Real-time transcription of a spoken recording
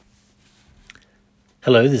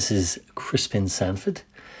Hello, this is Crispin Sanford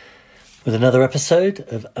with another episode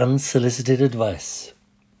of Unsolicited Advice.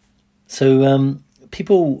 So,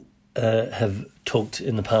 people have talked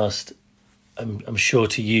in the past, I'm sure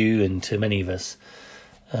to you and to many of us,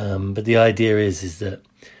 but the idea is that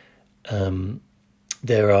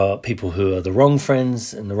there are people who are the wrong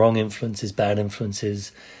friends and the wrong influences, bad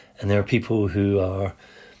influences, and there are people who are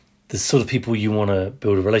the sort of people you want to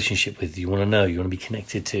build a relationship with, you want to know, you want to be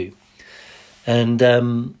connected to. And,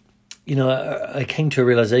 I came to a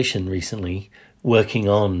realization recently working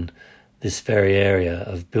on this very area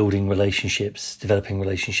of building relationships, developing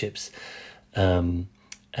relationships, and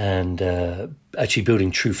actually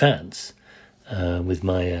building true fans with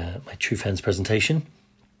my True Fans presentation.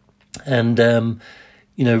 And,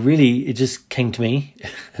 really it just came to me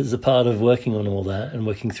as a part of working on all that and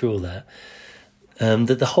working through all that,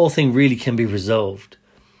 that the whole thing really can be resolved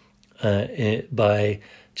by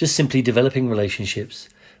just simply developing relationships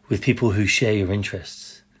with people who share your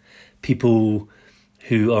interests, people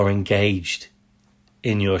who are engaged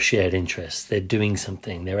in your shared interests. They're doing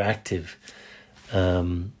something, they're active,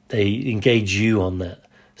 they engage you on that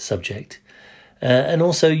subject. And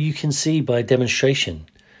also you can see by demonstration,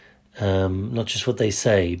 not just what they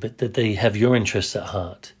say, but that they have your interests at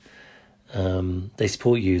heart. They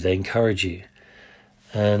support you, they encourage you.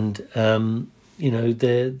 And,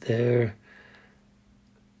 they're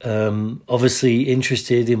obviously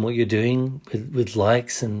interested in what you're doing with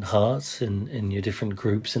likes and hearts in your different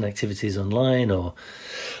groups and activities online, or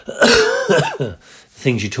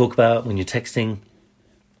things you talk about when you're texting,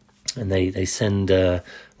 and they send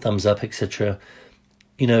thumbs up, etc.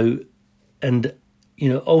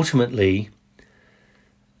 Ultimately,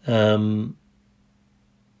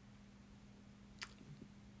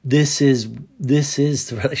 this is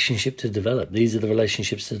the relationship to develop. These are the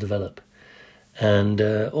relationships to develop. And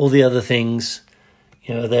all the other things,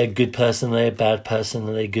 are they a good person, are they a bad person,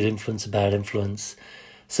 are they a good influence, a bad influence?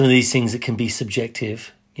 Some of these things that can be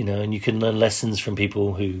subjective, and you can learn lessons from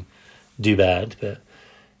people who do bad, but,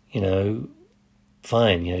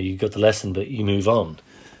 fine, you got the lesson, but you move on.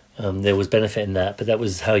 There was benefit in that, but that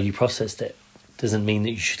was how you processed it. Doesn't mean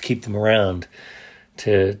that you should keep them around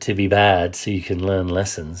to be bad so you can learn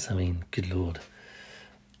lessons. I mean, good Lord.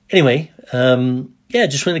 Anyway,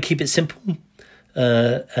 just want to keep it simple.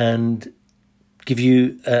 And give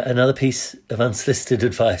you another piece of unsolicited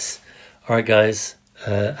advice. All right, guys,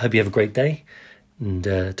 hope you have a great day, and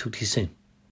talk to you soon.